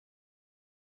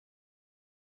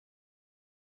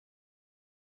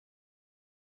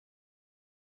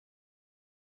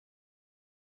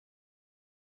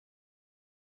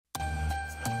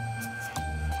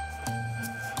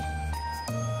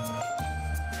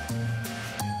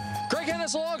Greg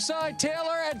Hennis alongside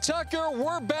Taylor and Tucker.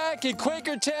 We're back in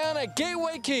Quakertown at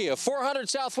Gateway Kia, 400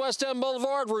 Southwest M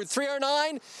Boulevard, Route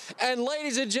 309. And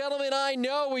ladies and gentlemen, I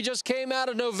know we just came out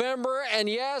of November, and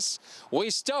yes,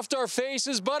 we stuffed our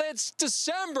faces, but it's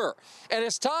December. And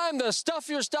it's time to stuff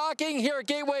your stocking here at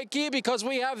Gateway Kia because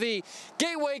we have the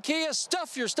Gateway Kia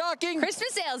Stuff Your Stocking Christmas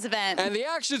sales event. And the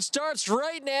action starts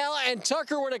right now. And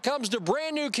Tucker, when it comes to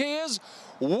brand new Kias,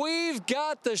 we've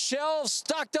got the shelves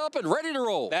stocked up and ready to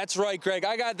roll. That's right, Greg.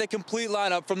 I got the complete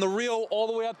lineup from the Rio all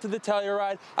the way up to the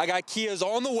Telluride. I got Kias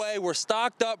on the way. We're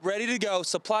stocked up, ready to go.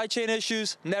 Supply chain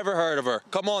issues, never heard of her.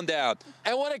 Come on down.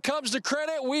 And when it comes to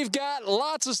credit, we've got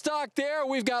lots of stock there.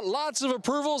 We've got lots of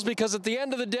approvals because at the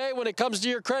end of the day, when it comes to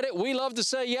your credit, we love to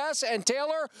say yes. And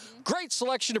Taylor, great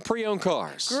selection of pre-owned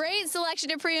cars. Great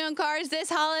selection of pre-owned cars this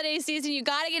holiday season. You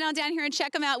got to get on down here and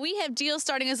check them out. We have deals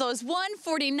starting as low as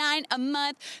 $149 a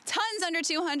month. Tons under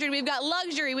 200. We've got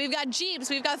luxury, we've got Jeeps,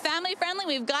 we've got family friendly,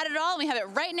 we've got it all. We have it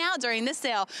right now during this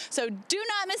sale. So do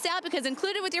not miss out because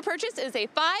included with your purchase is a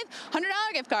 $500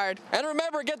 gift card. And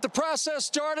remember, get the process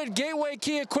started. Gateway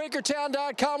Kia,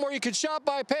 Quakertown.com, where you can shop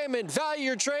by payment, value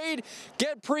your trade,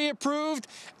 get pre-approved,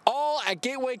 all at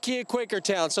Gateway Kia,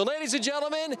 Quakertown. So ladies and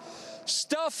gentlemen,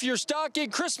 stuff your stocking.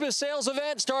 Christmas sales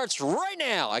event starts right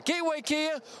now at Gateway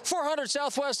Kia, 400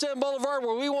 Southwest M Boulevard,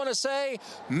 where we want to say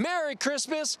Merry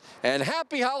Christmas and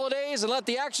Happy Holidays, and let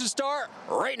the action start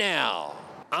right now.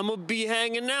 I'm going to be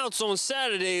hanging out on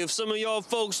Saturday if some of y'all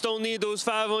folks don't need those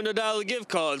 $500 gift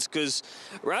cards, because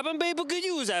Rapping Paper could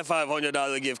use that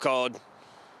 $500 gift card.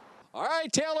 All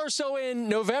right, Taylor, so in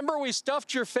November we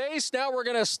stuffed your face. Now we're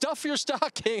going to stuff your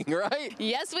stocking, right?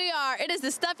 Yes, we are. It is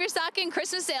the Stuff Your Stocking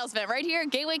Christmas sales event right here at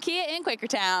Gateway Kia in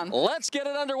Quakertown. Let's get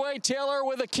it underway, Taylor,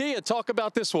 with a Kia. Talk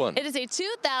about this one. It is a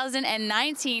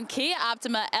 2019 Kia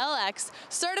Optima LX,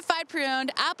 certified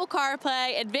pre-owned, Apple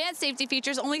CarPlay, advanced safety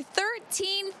features, only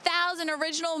 13,000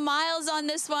 original miles on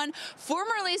this one.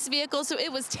 Former lease vehicle, so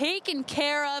it was taken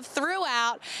care of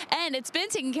throughout, and it's been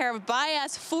taken care of by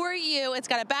us for you. It's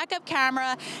got a backup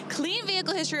camera, clean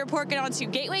vehicle history report. Get on to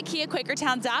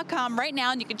GatewayKiaQuakertown.com right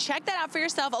now, and you can check that out for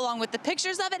yourself along with the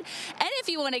pictures of it. And if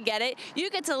you want to get it, you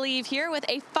get to leave here with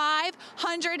a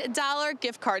 $500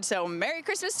 gift card. So Merry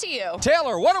Christmas to you.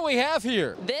 Taylor, what do we have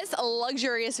here? This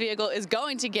luxurious vehicle is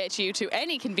going to get you to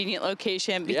any convenient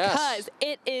location because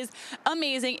it is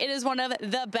amazing. It is one of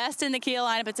the best in the Kia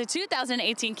lineup. It's a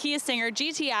 2018 Kia Stinger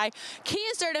GTI,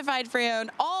 Kia certified pre-owned,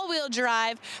 all-wheel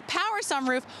drive, power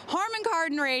sunroof, Harman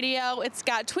Kardon radio. It's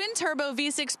got twin turbo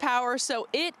V6 power, so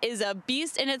it is a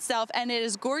beast in itself, and it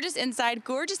is gorgeous inside,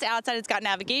 gorgeous outside. It's got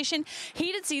navigation,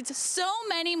 heated seats, so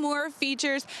many more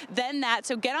features than that.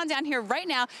 So get on down here right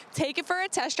now, take it for a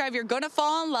test drive. You're going to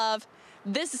fall in love.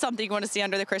 This is something you want to see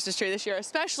under the Christmas tree this year,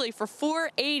 especially for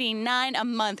 $489 a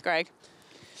month, Greg.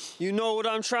 You know what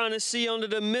I'm trying to see under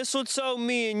the mistletoe?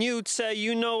 Me and you'd say,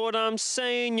 you know what I'm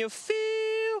saying, you feel?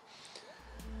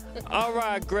 All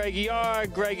right, Greggy,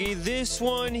 this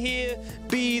one here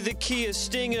be the Kia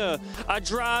Stinger. I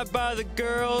drive by the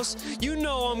girls, you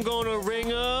know I'm gonna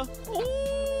ring her.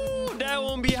 Ooh, that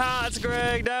one be hot,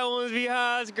 Greg, that one be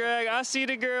hot, Greg. I see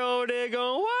the girl over there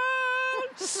going,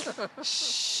 what?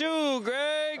 Shoot,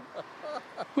 Greg.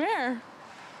 Where?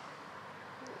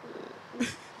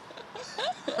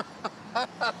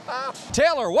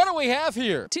 Taylor, what do we have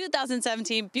here?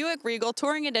 2017 Buick Regal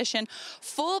Touring Edition,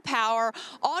 full power,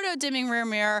 auto dimming rear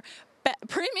mirror,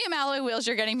 premium alloy wheels.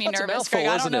 You're getting me nervous, Greg.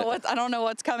 I don't know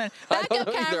what's coming.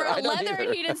 Backup camera, leather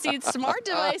and heated seats, smart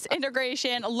device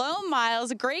integration, low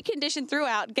miles, great condition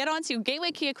throughout. Get on to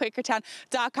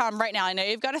GatewayKiaQuakertown.com right now. I know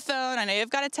you've got a phone. I know you've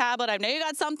got a tablet. I know you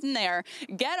got something there.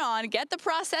 Get on, get the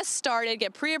process started,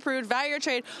 get pre-approved, value your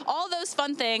trade, all those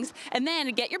fun things, and then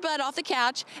get your butt off the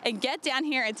couch and get down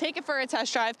here and take it for a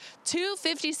test drive.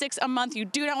 $256 a month. You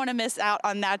do not want to miss out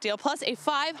on that deal. Plus a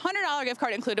 $500 gift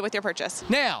card included with your purchase.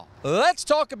 Now, let's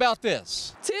talk about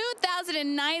this.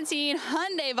 2019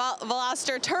 Hyundai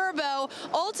Veloster Turbo,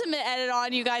 ultimate edit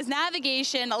on, you guys.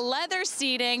 Navigation, leather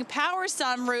seating, power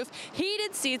sunroof,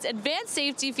 heated seats, advanced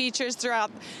safety features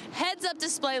throughout, heads-up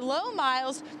display, low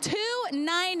miles,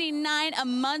 $299 a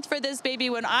month for this baby.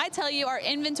 When I tell you our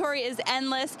inventory is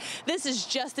endless, this is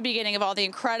just the beginning of all the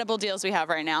incredible deals we have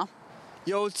right now.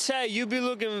 Yo, Tay, you be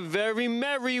looking very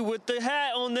merry with the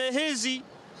hat on the hizzy.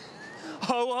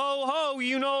 Ho, ho, ho,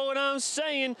 you know what I'm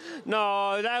saying?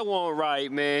 No, that wasn't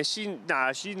right, man. She's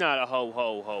not a ho,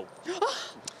 ho, ho.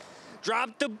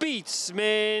 Drop the beats,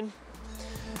 man.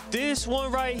 This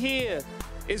one right here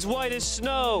is white as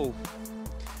snow.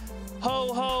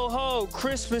 Ho, ho, ho,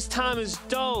 Christmas time is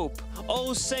dope.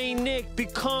 Old Saint Nick be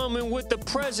coming with the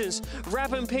presents.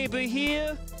 Wrapping paper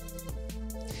here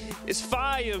It's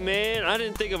fire, man. I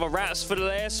didn't think of a raps for the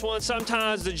last one.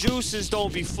 Sometimes the juices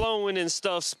don't be flowing and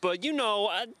stuff, but you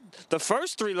know, the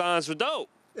first 3 lines were dope.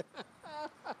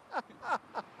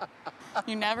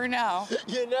 You never know.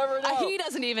 You never know. He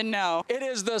doesn't even know. It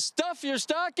is the Stuff Your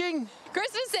Stocking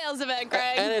Christmas sales event,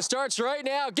 Greg. And it starts right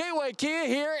now. Gateway Kia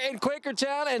here in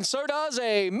Quakertown, and so does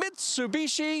a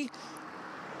Mitsubishi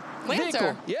Lancer.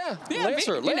 vehicle. Yeah,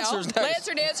 Lancer. Lancer's nice.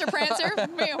 Lancer, Dancer, Prancer.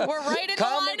 We're right in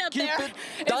Comet, the lineup Cupid,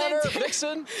 there. Donner,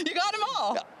 Vixen. You got them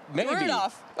all. Maybe.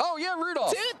 Rudolph. Oh, yeah,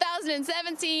 Rudolph.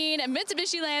 2017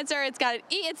 Mitsubishi Lancer. It's got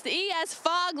it's the ES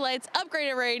fog lights,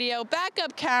 upgraded radio,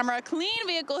 backup camera, clean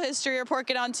vehicle history report.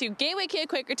 Get on to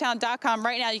gatewaykiaquakertown.com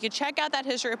right now. You can check out that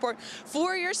history report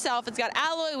for yourself. It's got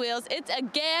alloy wheels. It's a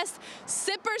gas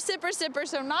sipper.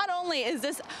 So not only is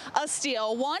this a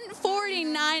steal,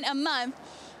 $149 a month.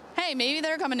 Hey, maybe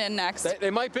they're coming in next. They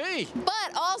might be.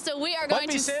 But also, we are going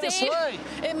to save.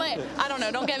 It might. I don't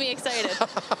know. Don't get me excited.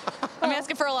 I'm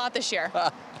asking for a lot this year.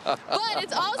 But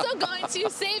it's also going to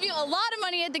save you a lot of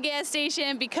money at the gas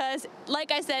station because,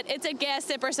 like I said, it's a gas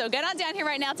sipper. So get on down here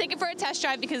right now. Take it for a test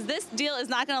drive because this deal is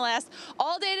not going to last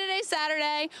all day today,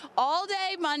 Saturday, all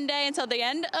day Monday until the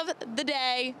end of the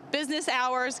day, business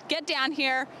hours. Get down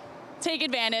here. Take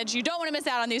advantage. You don't want to miss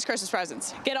out on these Christmas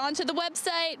presents. Get onto the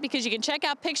website because you can check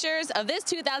out pictures of this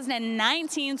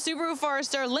 2019 Subaru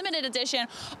Forester limited edition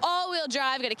all-wheel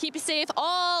drive. Going to keep you safe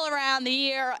all around the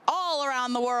year, all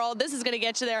around the world. This is going to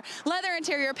get you there. Leather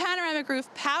interior, panoramic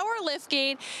roof, power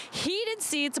liftgate, heated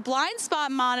seats, blind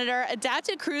spot monitor,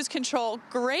 adapted cruise control.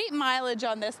 Great mileage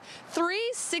on this.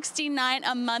 $369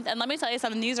 a month. And let me tell you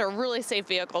something, these are really safe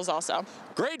vehicles also.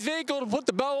 Great vehicle to put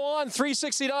the bow on,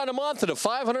 $369 a month and a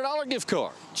 $500 gift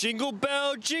card. Jingle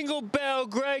bell,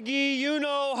 Greggy, you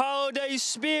know, holiday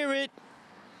spirit.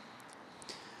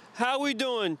 How we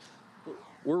doing?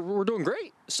 We're doing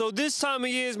great. So this time of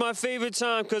year is my favorite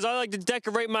time because I like to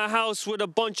decorate my house with a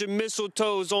bunch of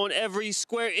mistletoes on every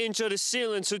square inch of the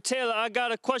ceiling. So Taylor, I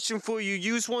got a question for you.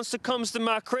 You wants to come to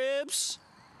my cribs?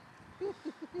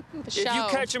 If you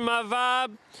catching my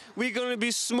vibe, we're gonna be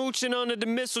smooching under the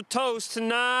mistletoes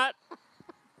tonight.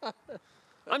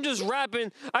 I'm just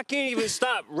rapping. I can't even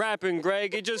stop rapping,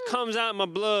 Greg. It just comes out in my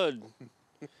blood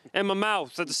and my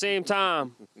mouth at the same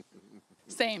time.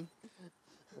 Same.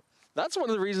 That's one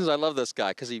of the reasons I love this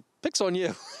guy, because he picks on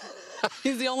you.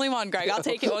 He's the only one, Greg. I'll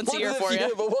take it once a year for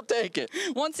you. But we'll take it.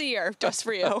 Once a year, just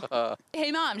for you. Hey,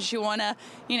 moms, you want to,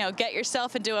 get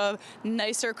yourself into a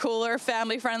nicer, cooler,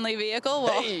 family-friendly vehicle?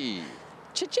 Well, Hey.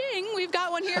 Cha-ching, we've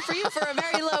got one here for you for a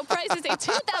very low price. It's a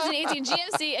 2018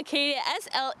 GMC Acadia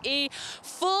SLE,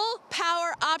 full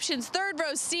power options, third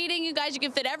row seating. You guys, you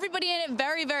can fit everybody in it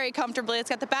very, very comfortably. It's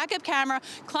got the backup camera,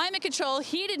 climate control,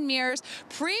 heated mirrors,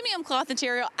 premium cloth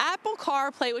material, Apple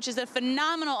CarPlay, which is a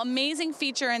phenomenal, amazing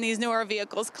feature in these newer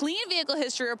vehicles, clean vehicle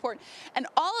history report, and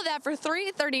all of that for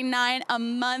 $339 a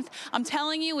month. I'm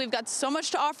telling you, we've got so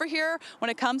much to offer here when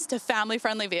it comes to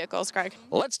family-friendly vehicles, Greg.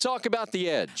 Let's talk about the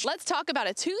Edge. Let's talk about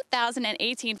a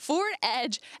 2018 Ford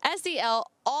Edge SEL,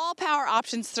 all power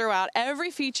options throughout.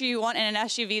 Every feature you want in an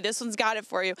SUV, this one's got it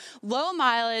for you. Low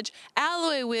mileage,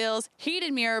 alloy wheels,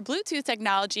 heated mirror, Bluetooth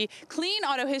technology, clean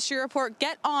auto history report.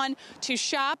 Get on to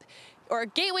shop or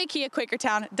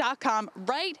gatewaykiaquakertown.com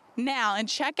right now and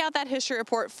check out that history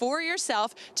report for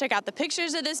yourself. Check out the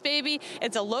pictures of this baby.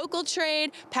 It's a local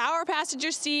trade, power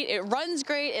passenger seat. It runs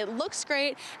great, it looks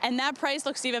great, and that price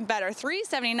looks even better.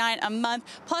 $379 a month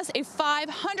plus a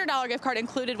 $500 gift card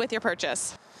included with your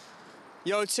purchase.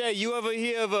 Yo, Tay, you ever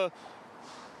hear of a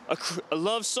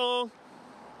love song?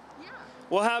 Yeah.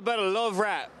 Well, how about a love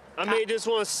rap? I made this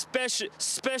one specially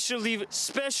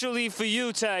for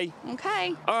you, Tay.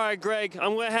 Okay. All right, Greg,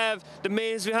 I'm gonna have the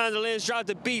mans behind the lens drop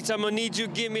the beats. I'm gonna need you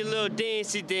to give me a little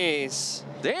dancey dance.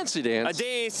 Dancey dance? A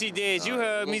dancey dance. You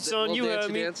heard me, son. You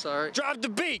heard me. Dance, all right. Drop the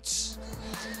beats.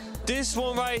 This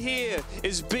one right here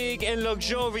is big and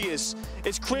luxurious.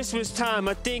 It's Christmas time.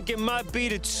 I think it might be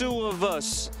the two of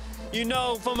us. You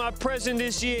know, for my present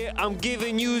this year, I'm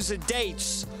giving you the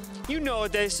dates. You know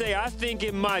what they say. I think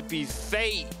it might be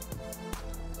fate.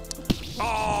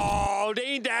 Oh,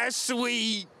 ain't that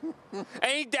sweet?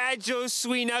 Ain't that just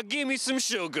sweet? Now give me some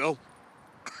sugar.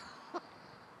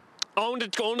 On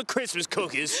the Christmas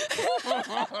cookies.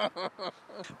 Bye.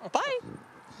 I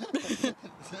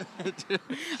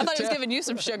thought he was giving you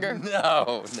some sugar.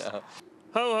 No.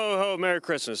 Ho, ho, ho, Merry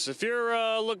Christmas. If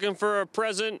you're looking for a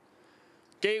present,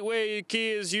 Gateway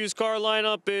Kia's used car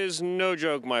lineup is no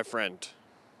joke, my friend.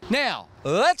 Now,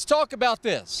 let's talk about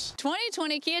this.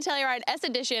 2020 Kia Telluride S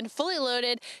Edition, fully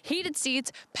loaded, heated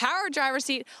seats, power driver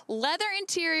seat, leather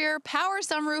interior, power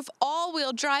sunroof,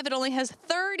 all-wheel drive. It only has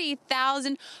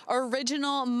 30,000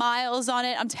 original miles on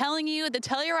it. I'm telling you, the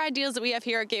Telluride deals that we have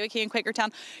here at Gateway Kia in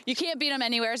Quakertown, you can't beat them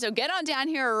anywhere. So get on down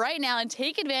here right now and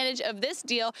take advantage of this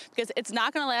deal because it's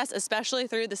not going to last, especially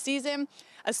through the season,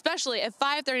 especially at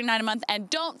 $539 a month. And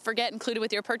don't forget, included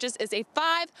with your purchase is a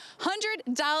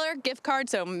 $500 gift card.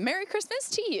 So Merry Christmas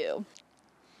to you.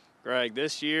 Greg,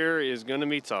 this year is going to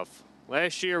be tough.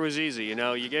 Last year was easy. You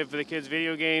know, you give the kids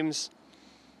video games,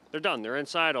 they're done. They're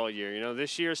inside all year. You know,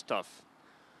 this year's tough.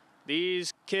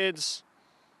 These kids,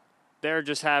 they're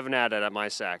just having at it at my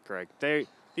sack, Greg.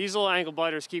 These little ankle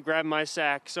biters keep grabbing my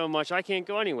sack so much I can't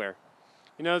go anywhere.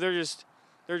 You know, they're just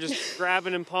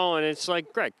grabbing and pulling. It's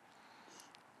like, Greg,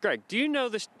 do you know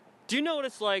this? Do you know what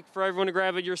it's like for everyone to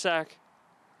grab at your sack?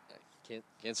 I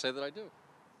can't say that I do.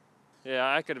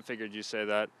 Yeah, I could have figured you'd say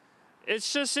that.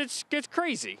 It's just, it's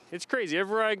crazy. It's crazy.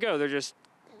 Everywhere I go, they're just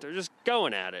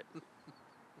going at it.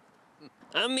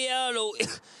 I'm here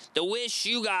to wish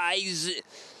you guys,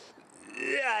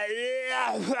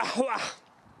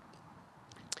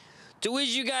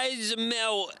 wish you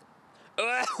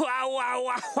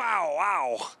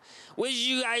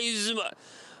guys,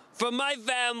 from my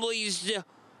families,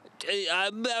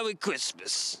 Merry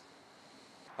Christmas.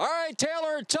 All right,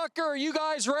 Taylor and Tucker, are you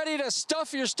guys ready to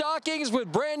stuff your stockings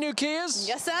with brand new Kias?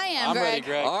 Yes, I am, I'm Greg. ready,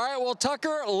 Greg. All right, well,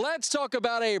 Tucker, let's talk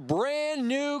about a brand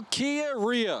new Kia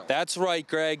Rio. That's right,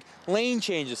 Greg. Lane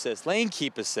change assist, lane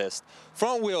keep assist,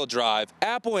 front wheel drive,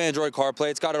 Apple Android CarPlay.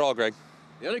 It's got it all, Greg.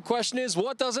 The only question is,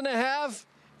 what doesn't it have?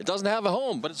 It doesn't have a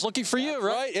home, but it's looking for you,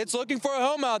 right? Right, it's looking for a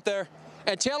home out there.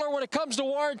 And Taylor, when it comes to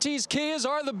warranties, Kias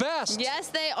are the best. Yes,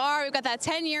 they are. We've got that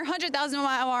 10-year,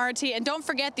 100,000-mile warranty. And don't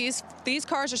forget, these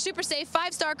cars are super safe,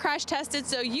 5-star crash tested,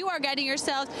 so you are getting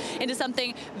yourself into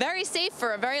something very safe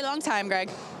for a very long time,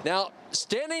 Greg. Now,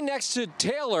 standing next to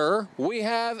Taylor, we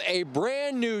have a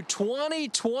brand new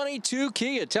 2022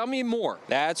 Kia. Tell me more.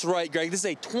 That's right, Greg. This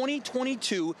is a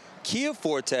 2022 Kia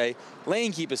Forte,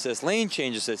 lane keep assist, lane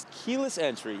change assist, keyless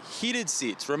entry, heated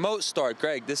seats, remote start.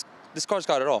 Greg, this car's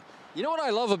got it all. You know what I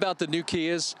love about the new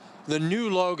Kias? The new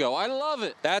logo. I love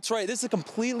it. That's right. This is a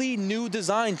completely new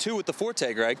design, too, with the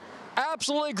Forte, Greg.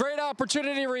 Absolutely great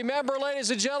opportunity. Remember,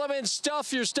 ladies and gentlemen,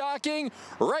 stuff your stocking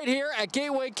right here at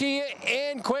Gateway Kia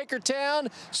in Quakertown.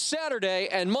 Saturday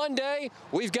and Monday,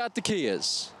 we've got the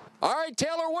Kias. All right,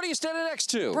 Taylor, what are you standing next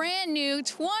to? Brand new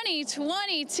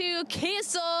 2022 Kia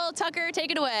Soul. Tucker, take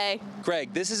it away.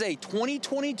 Greg, this is a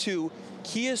 2022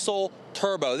 Kia Soul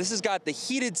Turbo. This has got the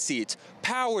heated seats,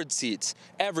 powered seats,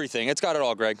 everything. It's got it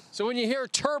all, Greg. So when you hear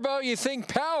turbo, you think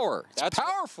power. It's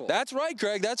powerful. That's right,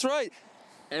 Greg. That's right.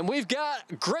 And we've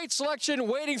got great selection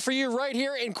waiting for you right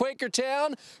here in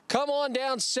Quakertown. Come on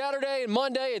down Saturday and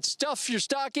Monday. It's Stuff Your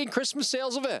Stocking Christmas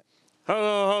sales event. Ho,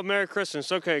 ho, ho, Merry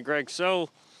Christmas. Okay, Greg, so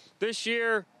this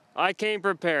year I came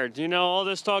prepared. You know, all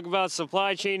this talk about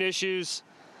supply chain issues,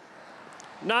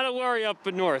 not a worry up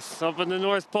in the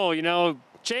North Pole, you know.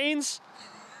 Chains,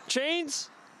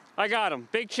 I got them.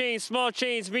 Big chains, small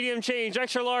chains, medium chains,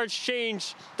 extra large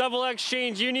chains, double X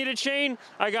chains. You need a chain?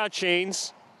 I got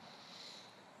chains.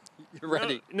 You're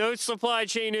ready. No supply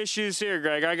chain issues here,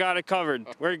 Greg. I got it covered.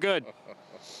 We're good.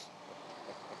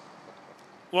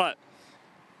 What?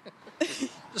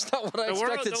 That's not what I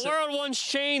expected. The world wants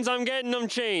chains. I'm getting them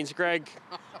chains, Greg.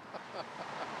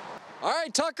 All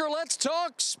right, Tucker, let's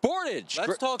talk sportage.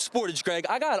 Let's talk sportage, Greg.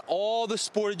 I got all the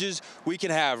sportages we can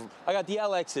have. I got the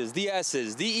LXs, the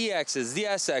S's, the EXs, the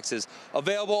SXs,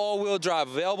 available all-wheel drive,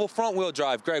 available front-wheel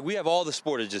drive. Greg, we have all the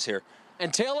sportages here.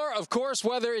 And Taylor, of course,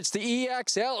 whether it's the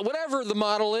EXL, whatever the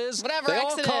model is, they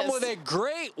all come with a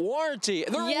great warranty.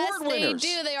 They're award winners.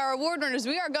 Yes, they do. They are award winners.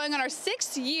 We are going on our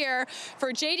 6th year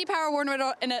for J.D. Power award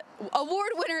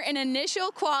winner in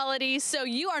initial quality. So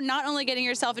you are not only getting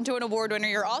yourself into an award winner,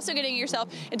 you're also getting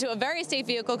yourself into a very safe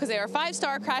vehicle because they are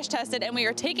 5-star crash tested, and we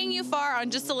are taking you far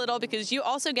on just a little because you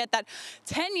also get that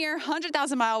 10-year,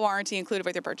 100,000-mile warranty included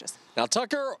with your purchase. Now,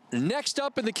 Tucker, next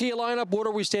up in the Kia lineup, what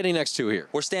are we standing next to here?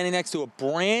 We're standing next to a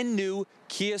brand new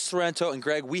Kia Sorento, and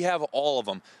Greg, we have all of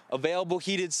them. Available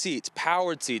heated seats,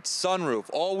 powered seats, sunroof,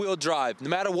 all-wheel drive. No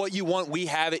matter what you want, we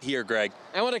have it here, Greg.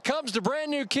 And when it comes to brand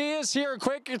new Kias here in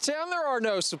Quakertown, there are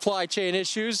no supply chain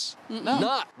issues.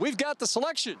 No. We've got the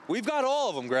selection. We've got all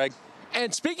of them, Greg.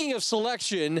 And speaking of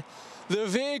selection, the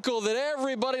vehicle that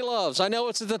everybody loves. I know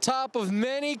it's at the top of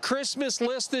many Christmas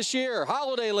lists this year,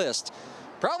 holiday list.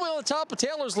 Probably on the top of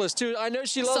Taylor's list, too. I know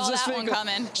she loves this vehicle. Saw that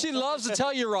one coming. She loves the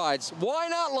Tellurides. Why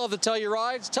not love the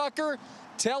Tellurides? Tucker,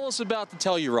 Tell us about the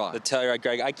Telluride. The Telluride,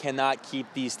 Greg, I cannot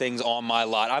keep these things on my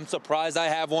lot. I'm surprised I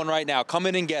have one right now. Come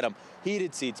in and get them.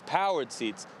 Heated seats, powered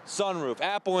seats, sunroof,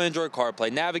 Apple Android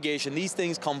CarPlay, navigation. These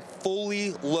things come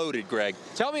fully loaded, Greg.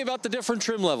 Tell me about the different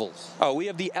trim levels. Oh, we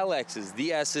have the LXs,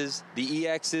 the S's, the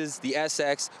EXs, the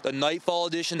SX, the Nightfall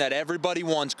Edition that everybody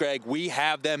wants, Greg. We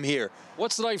have them here.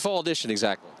 What's the Nightfall Edition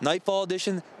exactly? Nightfall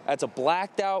Edition, that's a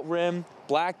blacked out rim,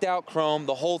 blacked out chrome.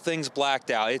 The whole thing's blacked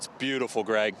out. It's beautiful,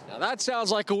 Greg. Now that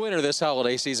sounds like a winner this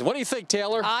holiday season. What do you think,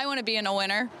 Taylor? I want to be in a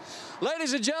winner.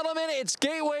 Ladies and gentlemen, it's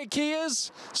Gateway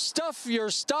Kia's Stuff Your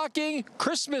Stocking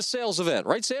Christmas sales event.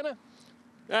 Right, Santa?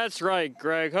 That's right,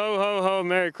 Greg. Ho, ho, ho,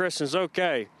 Merry Christmas.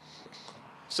 Okay.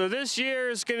 So this year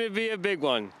is going to be a big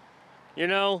one. You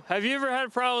know, have you ever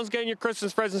had problems getting your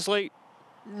Christmas presents late?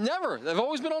 Never. They've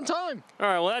always been on time. All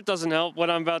right, well, that doesn't help what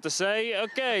I'm about to say.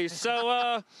 Okay,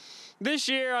 so this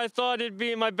year I thought it'd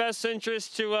be in my best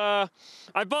interest to,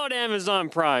 I bought Amazon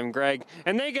Prime, Greg,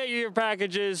 and they get you your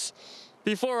packages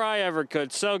before I ever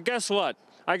could. So guess what?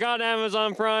 I got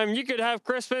Amazon Prime. You could have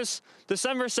Christmas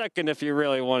December 2nd if you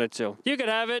really wanted to. You could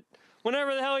have it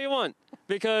whenever the hell you want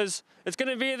because it's going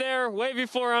to be there way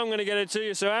before I'm going to get it to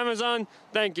you. So Amazon,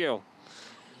 thank you.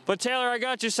 But Taylor, I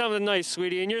got you something nice,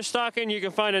 sweetie. In your stocking, you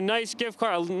can find a nice gift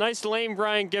card, a nice Lane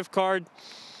Bryant gift card.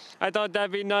 I thought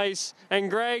that'd be nice. And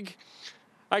Greg,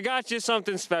 I got you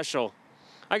something special.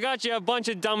 I got you a bunch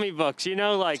of dummy books, you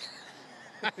know, like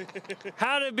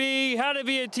how to be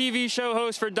a TV show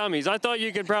host for dummies. I thought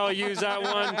you could probably use that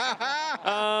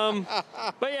one.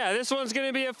 But yeah, this one's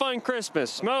gonna be a fun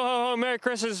Christmas. Mo ho ho, Merry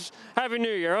Christmas, Happy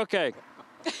New Year. Okay.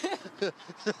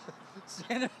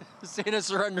 Santa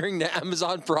surrendering to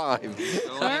Amazon Prime.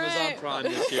 Amazon Prime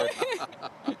this year.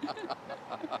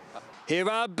 Here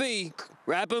I be,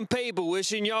 wrapping paper,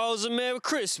 wishing y'all a Merry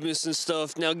Christmas and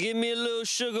stuff. Now give me a little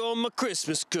sugar on my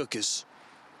Christmas cookies.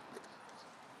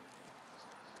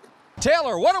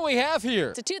 Taylor, what do we have here?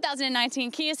 It's a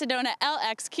 2019 Kia Sedona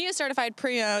LX, Kia certified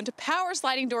pre-owned, power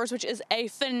sliding doors, which is a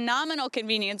phenomenal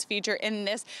convenience feature in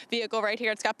this vehicle right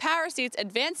here. It's got power seats,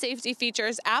 advanced safety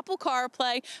features, Apple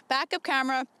CarPlay, backup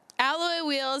camera, alloy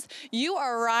wheels. You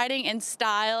are riding in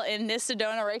style in this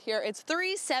Sedona right here. It's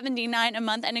 $379 a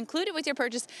month, and included with your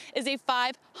purchase is a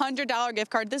 $500 gift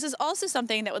card. This is also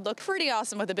something that would look pretty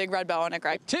awesome with a big red bow on it,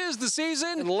 Greg. 'Tis the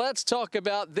season, and let's talk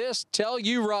about this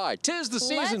Telluride. 'Tis the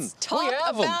season. Let's talk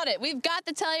about it. We've got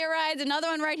the Tellurides, another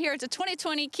one right here. It's a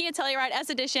 2020 Kia Telluride S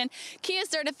Edition, Kia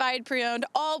certified pre-owned,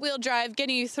 all-wheel drive,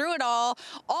 getting you through it all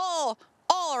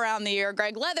around the year,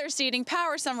 Greg. Leather seating,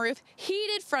 power sunroof,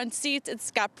 heated front seats.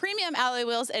 It's got premium alloy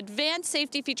wheels, advanced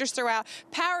safety features throughout,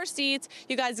 power seats.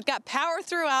 You guys got power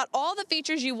throughout, all the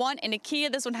features you want in a Kia.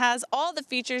 This one has all the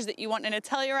features that you want in a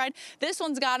Telluride. This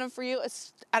one's got them for you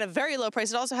at a very low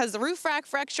price. It also has the roof rack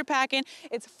for extra packing.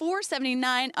 It's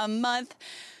 $479 a month.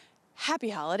 Happy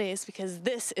holidays, because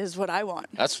this is what I want.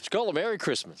 That's what you call a Merry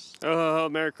Christmas. Oh,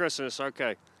 Merry Christmas.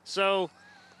 Okay. So,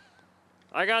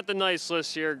 I got the nice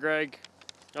list here, Greg.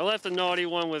 I left a naughty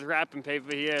one with wrapping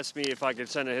paper. He asked me if I could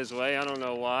send it his way. I don't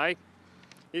know why.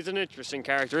 He's an interesting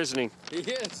character, isn't he? He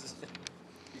is.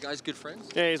 You guys good friends?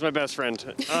 Yeah, he's my best friend.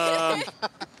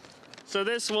 So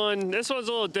this one's a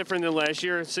little different than last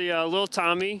year. See, little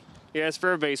Tommy, he asked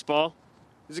for a baseball.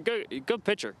 He's a good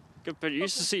pitcher. Good pitcher. You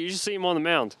should see him on the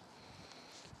mound.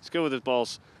 He's good with his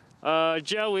balls.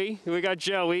 Joey, we got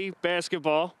Joey,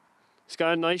 basketball. He's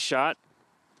got a nice shot.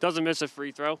 Doesn't miss a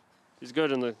free throw. He's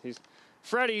good in the.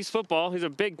 Freddie's football. He's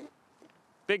a big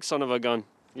son of a gun.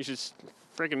 You should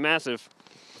freaking massive.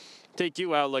 Take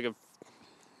you out like a.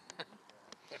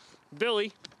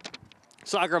 Billy,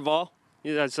 soccer ball.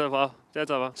 Yeah, that's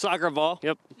a soccer ball.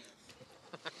 Yep.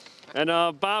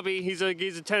 And Bobby, he's a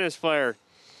tennis player.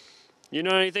 You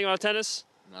know anything about tennis?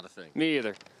 Not a thing. Me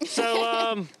either.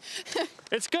 So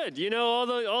it's good. You know,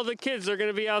 all the kids are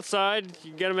gonna be outside.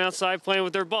 You get them outside playing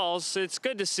with their balls. It's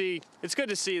good to see. It's good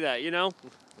to see that. You know.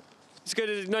 It's good.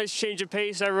 A nice change of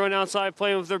pace. Everyone outside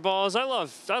playing with their balls. I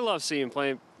love seeing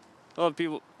playing. I love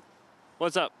people.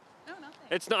 What's up? No, nothing.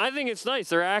 It's not. I think it's nice.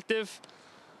 They're active,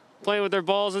 playing with their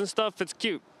balls and stuff. It's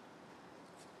cute.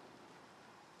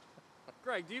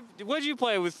 Greg, what did you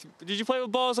play with? Did you play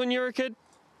with balls when you were a kid?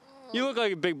 You look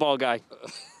like a big ball guy.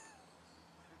 Is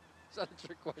that a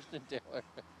trick question, Taylor?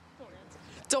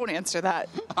 Don't answer that.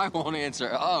 I won't answer.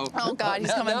 Oh. Oh God,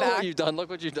 he's coming now back. Look what you've done. Look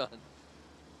what you've done.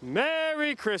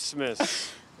 Merry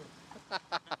Christmas.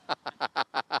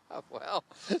 Well,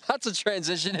 that's a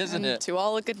transition, isn't it? To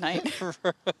all a good night.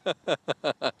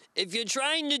 If you're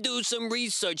trying to do some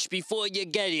research before you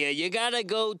get here, you gotta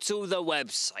go to the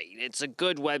website. It's a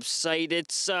good website.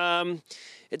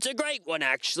 It's a great one,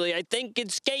 actually. I think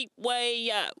it's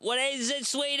Gateway. What is it,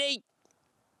 sweetie?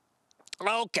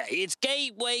 Okay, it's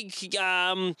Gateway.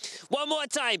 One more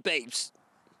time, babes.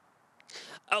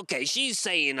 Okay, she's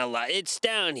saying a lot. It's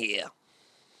down here.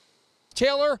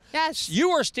 Taylor, yes, you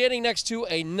are standing next to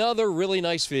another really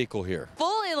nice vehicle here.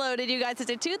 Fully loaded, you guys.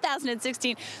 It's a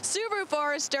 2016 Subaru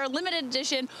Forester limited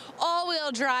edition,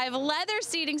 all-wheel drive, leather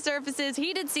seating surfaces,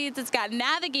 heated seats. It's got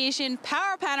navigation,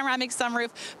 power panoramic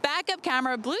sunroof, backup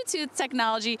camera, Bluetooth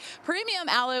technology, premium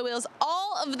alloy wheels,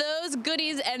 all of those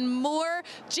goodies and more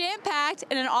jam-packed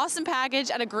in an awesome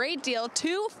package at a great deal,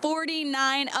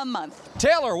 $249 a month.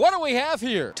 Taylor, what do we have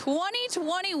here?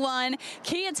 2021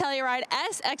 Kia Telluride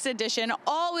SX Edition,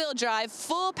 all-wheel drive,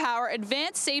 full power,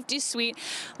 advanced safety suite.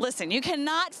 Listen, you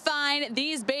cannot find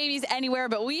these babies anywhere,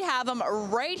 but we have them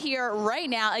right here, right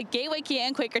now at Gateway Kia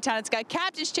in Quakertown. It's got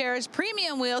captain's chairs,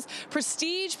 premium wheels,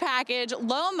 prestige package,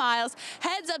 low miles,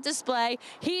 heads-up display,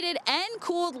 heated and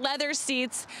cooled leather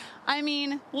seats. I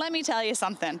mean, let me tell you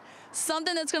something.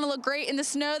 Something that's going to look great in the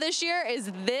snow this year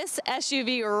is this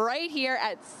SUV right here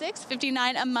at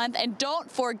 $659 a month. And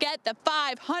don't forget the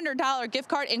 $500 gift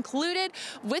card included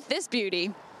with this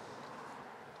beauty.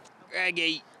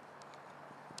 Greggy,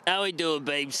 how we doing,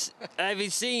 babes? I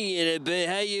haven't seen you in a bit.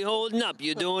 How you holding up?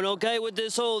 You doing okay with the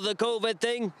COVID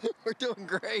thing? We're doing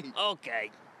great.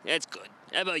 Okay, that's good.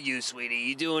 How about you, sweetie?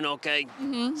 You doing okay?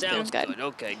 Mm-hmm. Sounds good. good.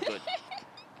 Okay, good.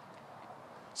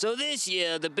 So this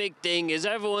year, the big thing is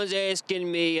everyone's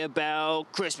asking me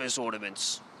about Christmas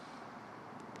ornaments.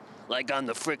 Like on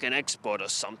the frickin' export or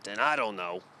something. I don't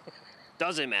know.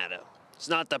 Doesn't matter. It's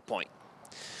not the point.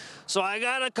 So I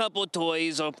got a couple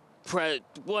toys or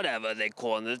whatever they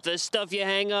call it. The stuff you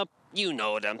hang up, you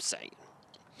know what I'm saying.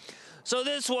 So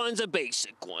this one's a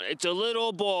basic one. It's a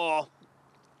little ball.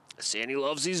 Sandy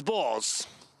loves these balls.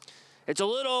 It's a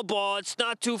little ball. It's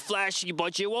not too flashy,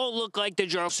 but you won't look like the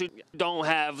jerks who don't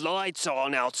have the lights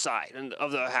on outside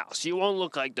of their house. You won't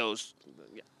look like those.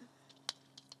 Yeah.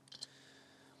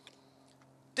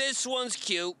 This one's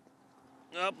cute.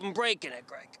 Oh, I'm breaking it,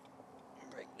 Greg.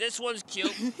 This one's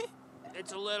cute.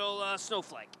 It's a little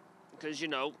snowflake. Because, you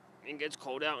know, it gets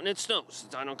cold out and it snows.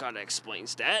 I don't gotta explain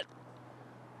that.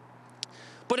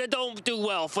 But it don't do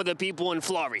well for the people in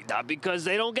Florida because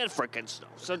they don't get frickin' snow.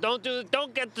 So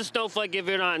don't get the snowflake if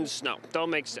you're not in snow. Don't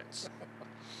make sense.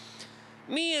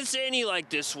 Me and Sandy like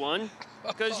this one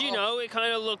because, you know, it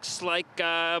kind of looks like,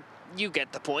 you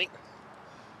get the point.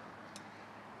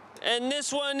 And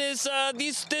this one is,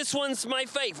 this one's my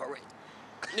favorite.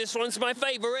 This one's my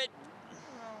favorite.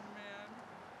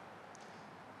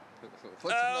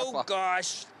 Oh,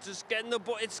 gosh. Just getting the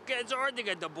ball. It's hard to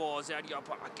get the balls out of your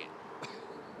pocket.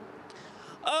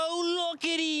 Oh, look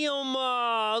at him.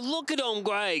 Look at them,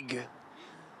 Greg.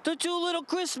 The two little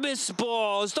Christmas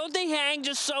balls. Don't they hang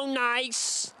just so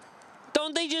nice?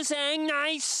 Don't they just hang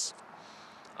nice?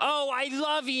 Oh, I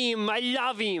love him. I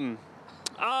love him.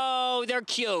 Oh, they're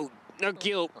cute. They're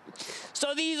cute.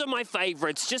 So these are my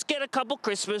favorites. Just get a couple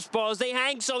Christmas balls. They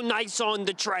hang so nice on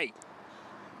the tray.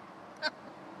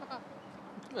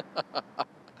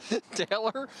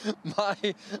 Taylor,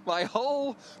 my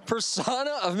whole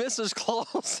persona of Mrs.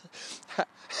 Claus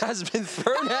has been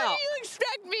thrown out. How do you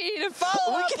expect me to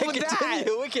follow up with that?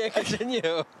 We can't continue.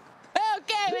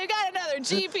 Okay, we've got another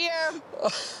Jeep here.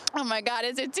 Oh my God,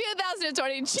 it's a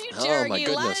 2020 Jeep Cherokee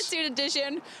Latitude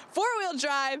Edition, four-wheel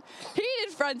drive,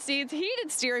 heated front seats, heated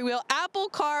steering wheel, Apple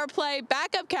CarPlay,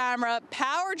 backup camera,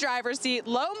 power driver seat,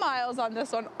 low miles on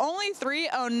this one, only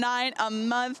 $309 a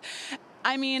month.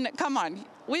 I mean, come on.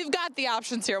 We've got the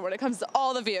options here when it comes to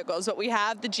all the vehicles, but we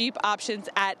have the Jeep options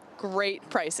at great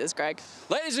prices, Greg.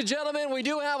 Ladies and gentlemen, we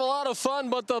do have a lot of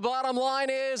fun, but the bottom line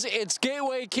is it's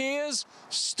Gateway Kia's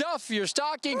Stuff Your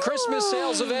Stocking Christmas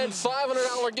sales event,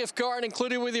 $500 gift card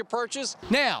included with your purchase.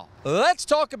 Now, let's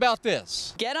talk about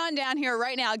this. Get on down here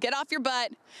right now. Get off your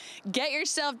butt. Get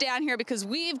yourself down here because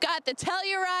we've got the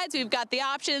Tellurides. We've got the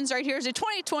options. Right here's a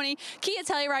 2020 Kia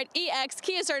Telluride EX,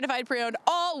 Kia certified pre-owned,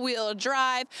 all-wheel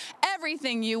drive.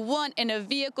 Everything you want in a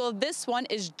vehicle. This one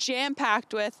is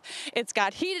jam-packed with. It's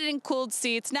got heated and cooled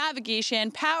seats,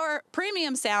 navigation, power,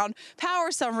 premium sound, power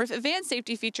sunroof, advanced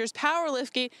safety features, power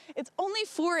liftgate. It's only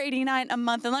 $489 a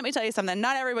month. And let me tell you something,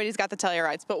 not everybody's got the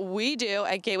Tellurides, but we do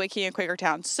at Gateway Kia in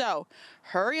Quakertown. So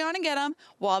hurry on and get them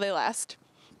while they last.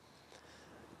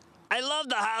 I love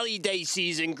the holiday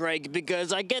season, Greg,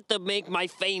 because I get to make my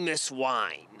famous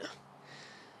wine.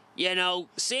 You know,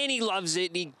 Sandy loves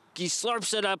it. He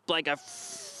slurps it up like a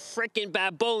frickin'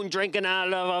 baboon drinking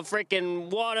out of a frickin'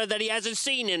 water that he hasn't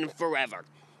seen in forever.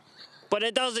 But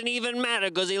it doesn't even matter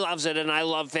because he loves it and I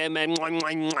love him and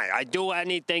I do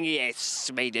anything he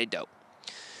asks me to do.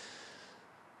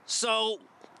 So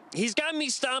he's got me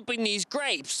stomping these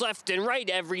grapes left and right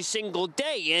every single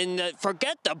day. And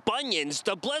forget the bunions.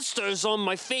 The blisters on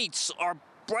my feet are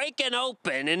breaking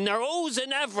open and they're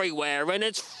oozing everywhere. And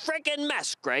it's freaking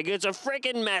mess, Greg. It's a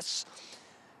freaking mess.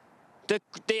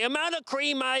 The amount of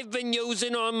cream I've been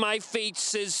using on my feet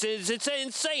is it's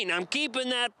insane. I'm keeping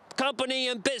that company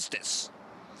in business.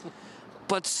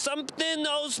 But something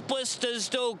those blisters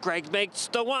do, Greg, makes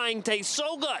the wine taste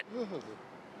so good.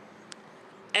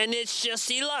 And it's just,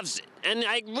 he loves it. And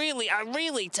I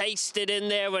really taste it in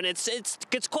there, and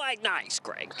it's quite nice,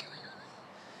 Greg.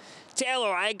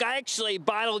 Taylor, I actually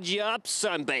bottled you up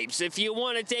some, babes. If you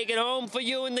want to take it home for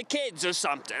you and the kids or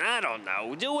something, I don't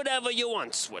know. Do whatever you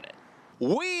want with it.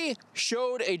 We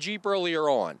showed a Jeep earlier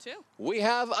on. We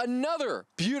have another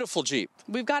beautiful Jeep.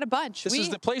 We've got a bunch. This is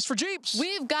the place for Jeeps.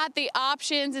 We've got the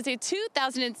options. It's a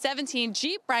 2017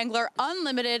 Jeep Wrangler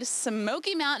Unlimited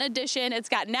Smoky Mountain Edition. It's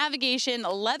got navigation,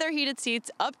 leather heated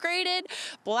seats, upgraded,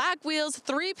 black wheels,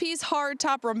 3-piece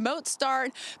hardtop, remote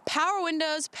start, power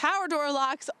windows, power door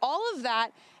locks, all of that.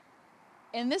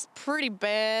 And this pretty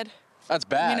bad. That's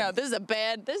bad. You know, this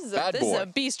is a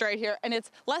beast right here, and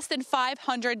it's less than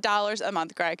 $500 a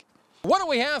month, Greg. What do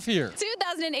we have here?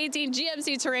 2018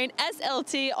 GMC Terrain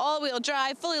SLT, all-wheel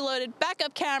drive, fully loaded,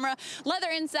 backup camera,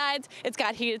 leather insides. It's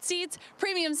got heated seats,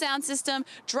 premium sound system,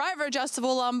 driver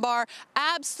adjustable lumbar.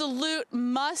 Absolute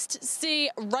must-see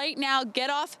right now.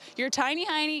 Get off your tiny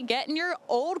hiney, get in your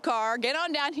old car, get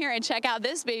on down here and check out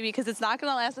this baby because it's not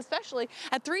going to last, especially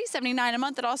at $379 a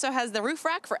month. It also has the roof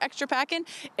rack for extra packing.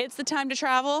 It's the time to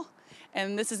travel,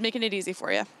 and this is making it easy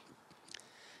for you.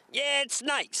 Yeah, it's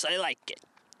nice. I like it.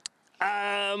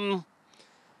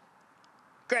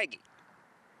 Greggy.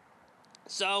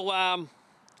 So,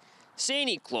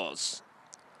 Santa Claus.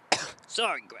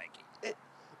 Sorry, Greggy.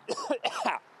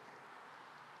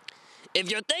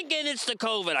 If you're thinking it's the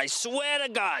COVID, I swear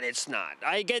to God it's not.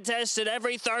 I get tested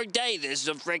every third day. This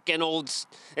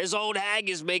old hag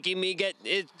is making me get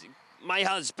it. My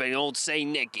husband, old Saint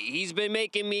Nicky, he's been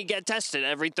making me get tested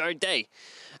every third day.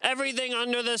 Everything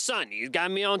under the sun. He's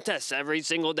got me on tests every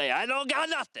single day. I don't got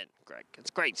nothing, Greg. It's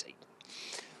crazy.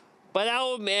 But that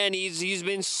old man, he's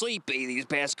been sleepy these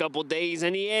past couple days,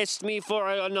 and he asked me for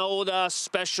an old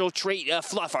special treat, a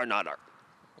fluffernutter.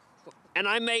 And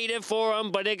I made it for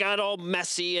him, but it got all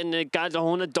messy, and it got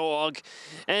on the dog,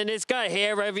 and it's got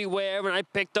hair everywhere, and I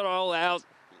picked it all out.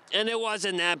 And it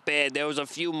wasn't that bad. There was a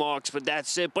few marks, but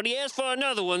that's it. But he asked for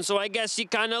another one, so I guess he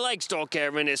kind of likes dog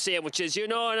hair in his sandwiches. You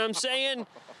know what I'm saying?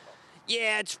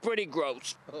 Yeah, it's pretty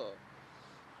gross. Ho,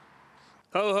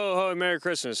 ho, ho, Merry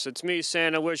Christmas. It's me,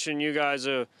 Santa, wishing you guys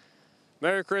a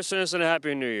Merry Christmas and a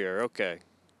Happy New Year. Okay.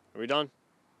 Are we done?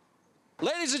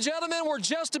 Ladies and gentlemen, we're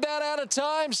just about out of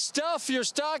time. Stuff your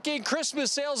stocking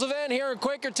Christmas sales event here in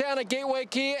Quakertown at Gateway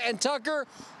Kia. And Tucker,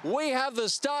 we have the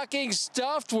stocking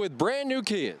stuffed with brand new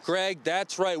Kias. Greg,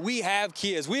 that's right. We have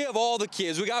Kias. We have all the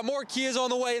Kias. We got more Kias on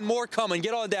the way and more coming.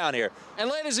 Get on down here. And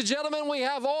ladies and gentlemen, we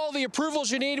have all the approvals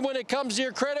you need when it comes to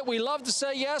your credit. We love to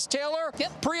say yes, Taylor.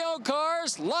 Yep. Pre-owned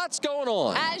cars, lots going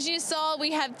on. As you saw,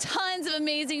 we have tons of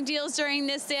amazing deals during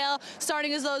this sale,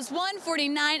 starting as low as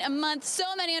 $149 a month. So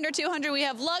many under $200. We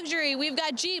have luxury, we've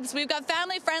got Jeeps, we've got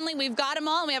family friendly, we've got them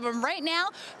all, and we have them right now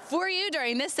for you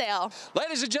during this sale.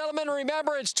 Ladies and gentlemen,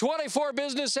 remember it's 24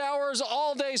 business hours,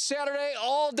 all day Saturday,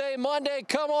 all day Monday.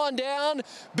 Come on down,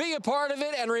 be a part of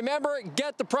it, and remember,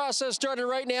 get the process started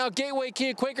right now. Gateway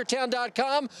Kia,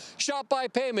 Quakertown.com. Shop by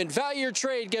payment, value your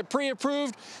trade, get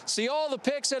pre-approved, see all the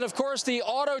pics, and of course the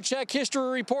auto check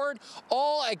history report,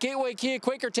 all at Gateway Kia,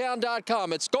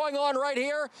 Quakertown.com. It's going on right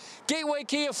here. Gateway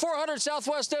Kia, 400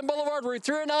 Southwest End Boulevard, Route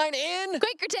 309 in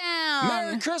Quakertown.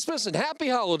 Merry Christmas and Happy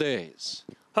Holidays.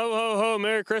 Ho, ho, ho,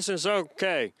 Merry Christmas.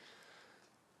 Okay.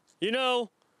 You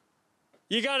know,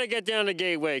 you got to get down to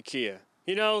Gateway Kia.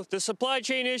 You know, the supply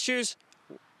chain issues,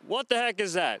 what the heck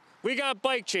is that? We got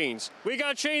bike chains. We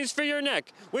got chains for your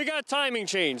neck. We got timing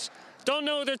chains. Don't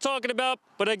know what they're talking about,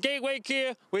 but at Gateway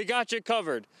Kia, we got you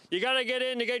covered. You got to get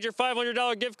in to get your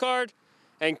 $500 gift card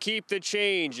and keep the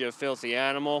change, you filthy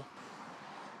animal.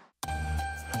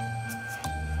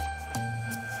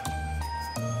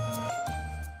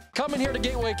 Coming here to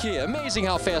Gateway Kia. Amazing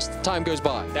how fast time goes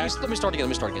by. Let me start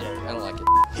again. I don't like it.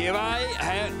 Here I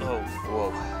have, oh,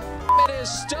 whoa. It is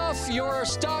Stuff Your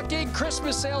Stocking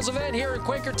Christmas sales event here in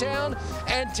Quakertown.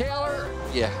 And Taylor,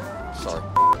 yeah, sorry.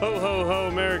 Ho, ho, ho,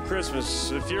 Merry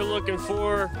Christmas. If you're looking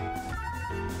for,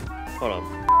 hold on.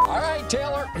 All right,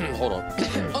 Taylor, hold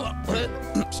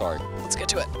on. Sorry, let's get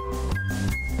to it.